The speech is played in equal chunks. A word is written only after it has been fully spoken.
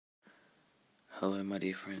Hello my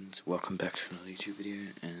dear friends, welcome back to another YouTube video,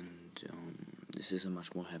 and this is a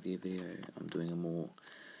much more happier video. I'm doing a more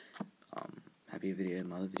happier video.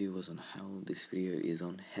 My other video was on hell, this video is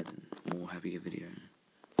on heaven, more happier video.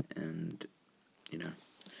 And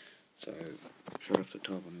so straight off the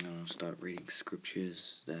top I'm going to start reading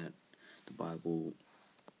scriptures that the Bible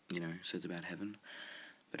says about heaven.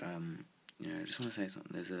 But I just want to say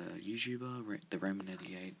something. There's a YouTuber, the Raymond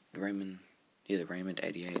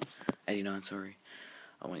 89, sorry.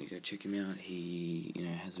 I want you to go check him out. He,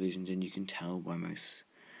 has visions, and you can tell by most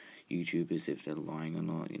YouTubers if they're lying or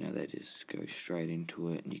not. They just go straight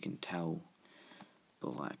into it, and you can tell by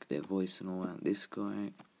like their voice and all that. This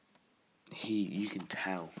guy, you can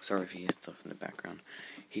tell. Sorry if you hear stuff in the background.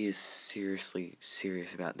 He is seriously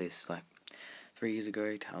serious about this. Like 3 years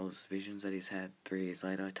ago, he tells visions that he's had. 3 years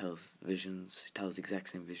later, he tells the exact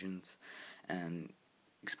same visions, and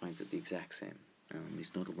explains it the exact same.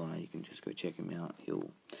 He's not a liar. You can just go check him out.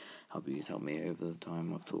 He'll help you. He's helped me over the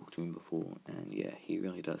time I've talked to him before, and yeah, he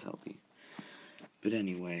really does help you. But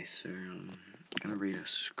anyway, so I'm gonna read a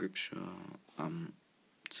scripture.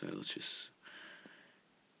 So let's just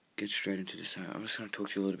get straight into this. So I'm just gonna talk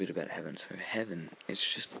to you a little bit about heaven. So heaven, it's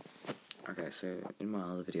just okay. So in my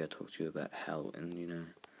other video, I talked to you about hell, and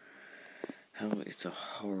hell, it's a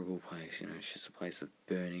horrible place, it's just a place of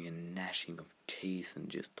burning and gnashing of teeth and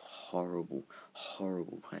just horrible,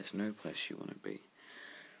 horrible place. No place you want to be.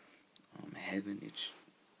 Heaven, it's,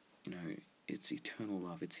 it's eternal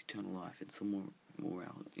love, it's eternal life, it's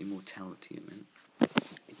immortality,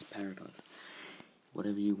 it's paradise.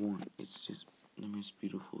 Whatever you want, it's just the most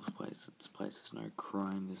beautiful place. It's a place there's no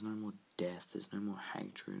crying, there's no more death, there's no more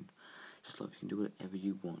hatred. Just love, you can do whatever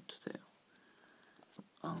you want there.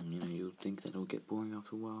 You'll think that it'll get boring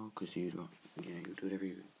after a while, because you do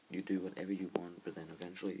whatever you want, but then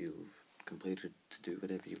eventually you've completed to do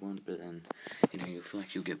whatever you want, but then, you'll feel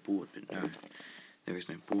like you'll get bored, but no, there is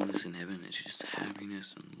no boredness in heaven. It's just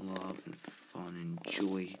happiness and love and fun and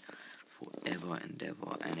joy forever and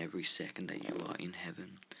ever, and every second that you are in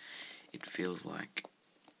heaven, it feels like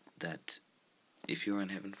that. If you're in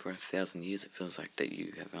heaven for 1,000 years, it feels like that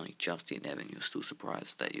you have only just hit heaven. You're still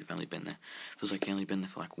surprised that you've only been there. It feels like you've only been there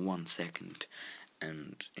for like 1 second.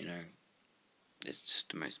 And, it's just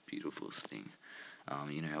the most beautifulest thing. All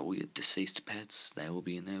your deceased pets, they will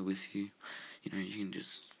be in there with you. You can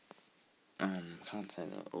just, can't say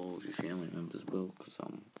that all of your family members will, because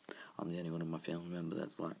I'm the only one of my family member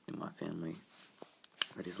that's like, in my family,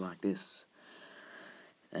 that is like this.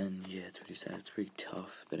 And yeah, it's pretty sad, it's pretty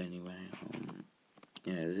tough, but anyway,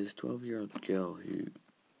 there's this 12-year-old girl who,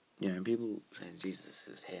 people say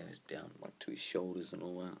Jesus' hair is down, like, to his shoulders and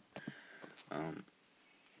all that.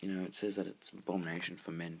 It says that it's an abomination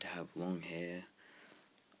for men to have long hair.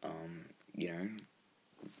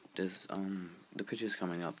 There's, the picture's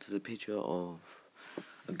coming up, there's a picture of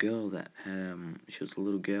a girl that, she was a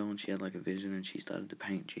little girl, and she had, like, a vision, and she started to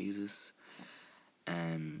paint Jesus,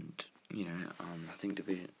 and I think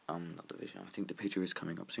I think the picture is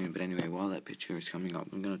coming up soon. But anyway, while that picture is coming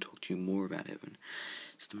up, I'm going to talk to you more about heaven.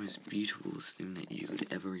 It's the most beautifulest thing that you could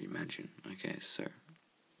ever imagine. Okay, so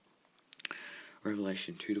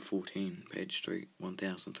Revelation 2-14, page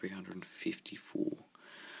 1354,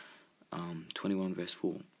 21 verse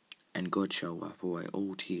 4. And God shall wipe away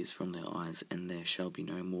all tears from their eyes, and there shall be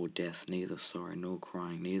no more death, neither sorrow nor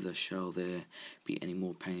crying, neither shall there be any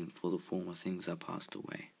more pain, for the former things are passed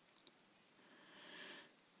away.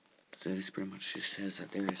 So this pretty much just says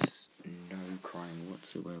that there is no crying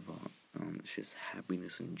whatsoever. It's just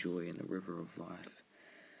happiness and joy in the river of life.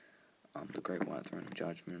 The great white throne of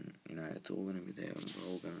judgment, it's all going to be there, and we're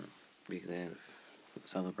all going to be there to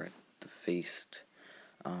celebrate the feast.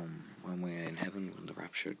 When we're in heaven, when the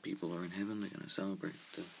raptured people are in heaven, they're going to celebrate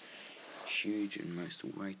the huge and most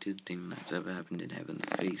awaited thing that's ever happened in heaven,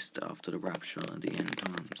 the feast after the rapture at the end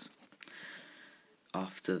times.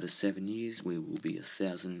 After the 7 years, we will be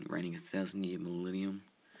reigning 1,000-year millennium.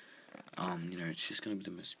 It's just going to be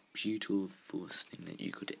the most beautifulest thing that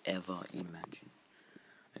you could ever imagine.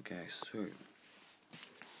 Okay, so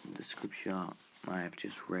the scripture I have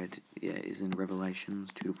just read, is in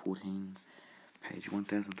Revelations 2-14, page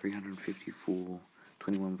 1354,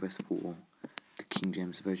 21 verse 4, the King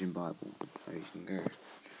James Version Bible. So you can go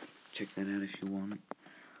check that out if you want.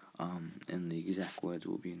 And the exact words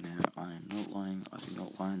will be in there. I am not lying. I do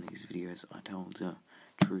not lie in these videos. I tell the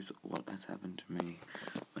truth what has happened to me.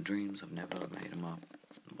 My dreams, I've never made them up,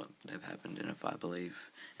 but they've happened, and if I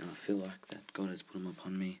believe and I feel like that God has put them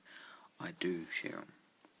upon me, I do share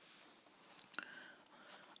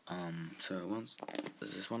them. So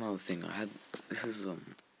there's this one other thing I had. This is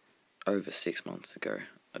over 6 months ago.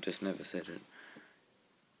 I just never said it.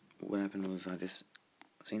 what happened was I just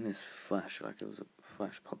seen this flash, like it was a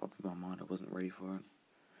flash pop up in my mind. I wasn't ready for it,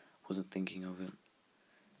 wasn't thinking of it,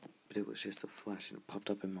 but it was just a flash and it popped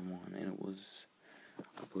up in my mind, and it was,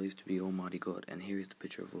 I believe, to be Almighty God. And here is the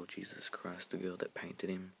picture of Lord Jesus Christ, the girl that painted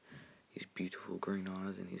him, his beautiful green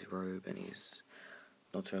eyes and his robe and his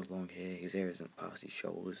not so long hair. His hair isn't past his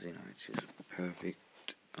shoulders, you know, it's just perfect,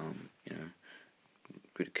 you know,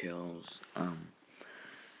 good curls,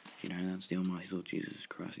 you know, that's the Almighty Lord Jesus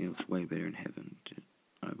Christ. He looks way better in heaven,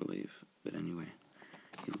 I believe, but anyway,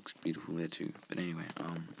 he looks beautiful there too. But anyway,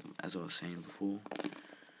 as I was saying before,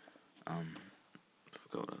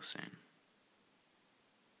 forgot what I was saying.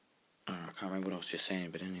 I can't remember what I was just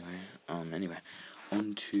saying, but anyway,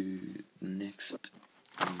 on to the next,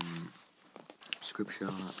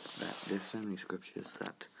 scripture. That there's so many scriptures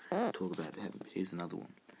that talk about heaven, but here's another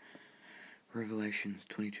one. Revelations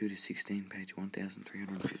 22-16, page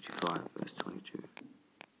 1355, verse 22.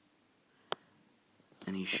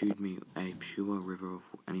 And he shewed me a pure river of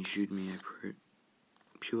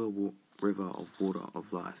river of water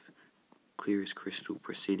of life, clear as crystal,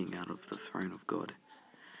 proceeding out of the throne of God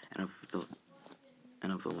and of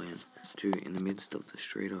the Lamb, too, in the midst of the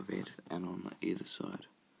street of it, and on either side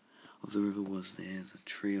of the river was there the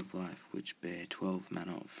tree of life, which bare 12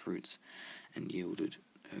 manner of fruits, and yielded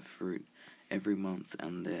her fruit every month,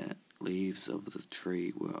 and the leaves of the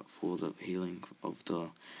tree were for the healing of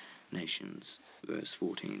the nations. Verse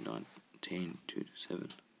 14, 19,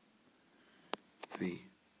 2-7. 3.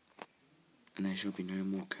 And there shall be no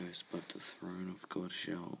more curse, but the throne of God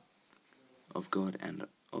and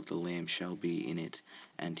of the Lamb shall be in it,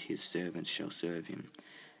 and his servants shall serve him.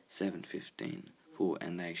 7:15.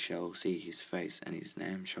 And they shall see his face, and his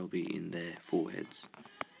name shall be in their foreheads.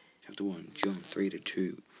 Chapter 1, John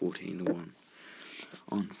 3-2, 14-1.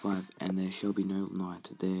 On 5, and there shall be no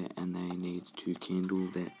night there, and they need to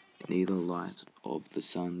kindle neither light of the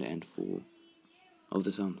sun for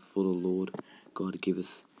the Lord God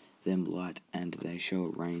giveth them light, and they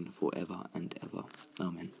shall reign forever and ever.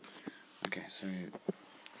 Amen. Okay, so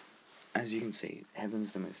as you can see,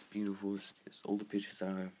 heaven's the most beautiful. Just all the pictures that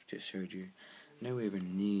I've just showed you. Nowhere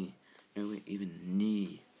even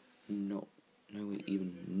near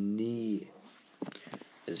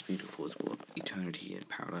as beautiful as what eternity and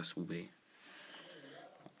paradise will be.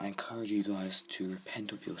 I encourage you guys to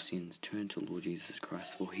repent of your sins, turn to Lord Jesus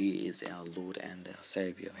Christ, for he is our Lord and our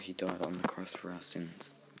Saviour. He died on the cross for our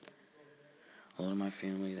sins. A lot of my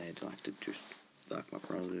family, they'd like to just, like my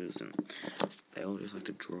brothers, and they all just like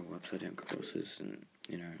to draw upside down crosses, and,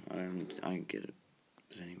 you know, I don't get it.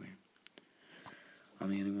 But anyway, I'm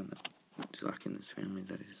the only one that, like, in this family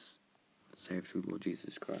that is saved through Lord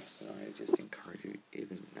Jesus Christ. And I just encourage you,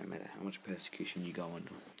 even no matter how much persecution you go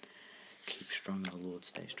under, keep strong in the Lord,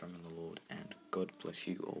 stay strong in the Lord, and God bless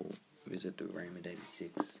you all. Visit the Raymond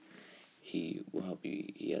 86. He will help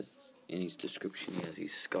you. He has, in his description, he has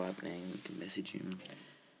his Skype name. You can message him.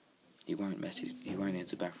 He won't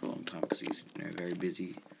answer back for a long time because he's, you know, very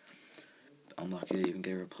busy. I'm lucky to even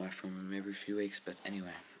get a reply from him every few weeks. But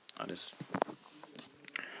anyway, I just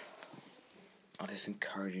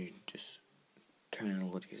encourage you, just turn to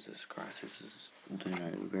Lord Jesus Christ. This is, you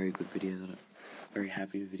know, a very good video, very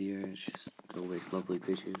happy video. It's just always lovely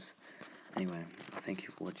pictures. Anyway, thank you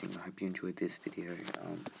for watching. I hope you enjoyed this video.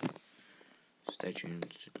 Stay tuned.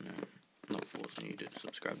 You know, I'm not forcing you to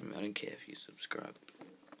subscribe to me. I don't care if you subscribe.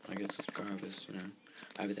 I get subscribers, you know.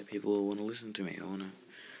 I hope that people will want to listen to me. I want to,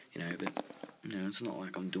 you know, but, you know, it's not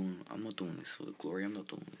like I'm not doing this for the glory. I'm not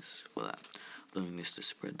doing this for that. I'm doing this to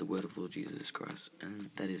spread the word of Lord Jesus Christ,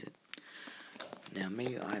 and that is it. Now,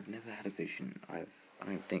 me, I've never had a vision. I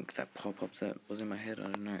don't think that pop-up that was in my head, I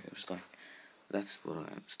don't know. It was like, that's what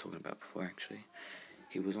I was talking about before, actually.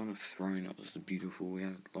 He was on a throne. It was beautiful. He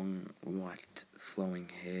had long, white, flowing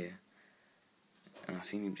hair. And I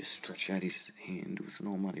seen him just stretch out his hand with an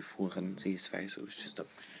almighty force. I didn't see his face. It was just a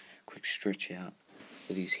quick stretch out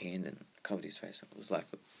with his hand and covered his face. It was like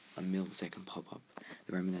a millisecond pop-up.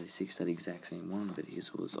 The Roman 86, that exact same one, but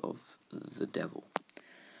his was of the devil.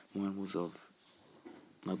 Mine was of,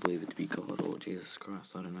 I believe it to be God or Jesus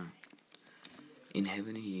Christ. I don't know. In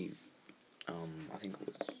heaven, he, I think it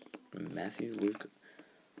was Matthew, Luke.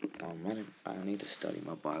 I need to study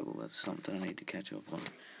my Bible. That's something I need to catch up on.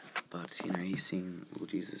 But, you know, he's seen Lord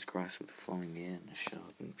Jesus Christ with a flowing hair and a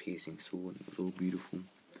sharp and piercing sword. It was all beautiful.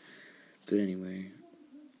 But anyway,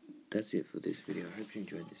 that's it for this video. I hope you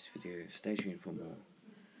enjoyed this video. Stay tuned for more.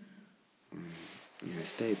 You know,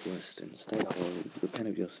 stay blessed and stay holy. Repent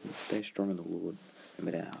of your sins. Stay strong in the Lord, no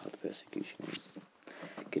matter how hard the persecution is.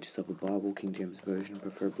 Get yourself a Bible, King James Version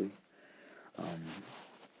preferably.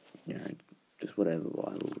 You know, just whatever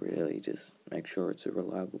Bible, really. daily. Just make sure it's a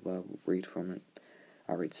reliable Bible. Read from it.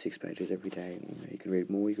 I read 6 pages every day. You can read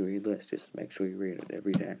more, you can read less. Just make sure you read it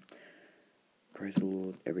every day. Pray to the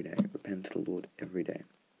Lord every day. Repent to the Lord every day.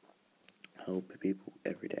 Help people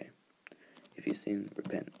every day. If you sin,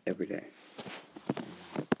 repent every day.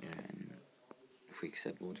 And if we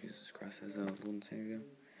accept Lord Jesus Christ as our Lord and Savior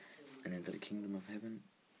and enter the kingdom of heaven,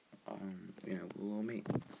 we'll all meet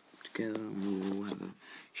together and we'll all have a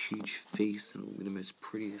huge feast, and it'll be the most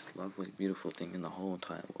prettiest, lovely, beautiful thing in the whole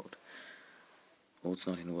entire world. Well, it's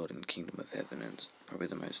not in the world, in the kingdom of heaven, and it's probably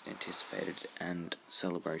the most anticipated and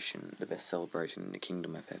celebration, the best celebration in the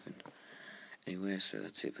kingdom of heaven. Anyway, so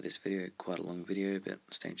that's it for this video. Quite a long video, but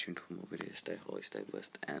stay tuned for more videos. Stay holy, stay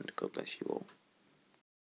blessed, and God bless you all.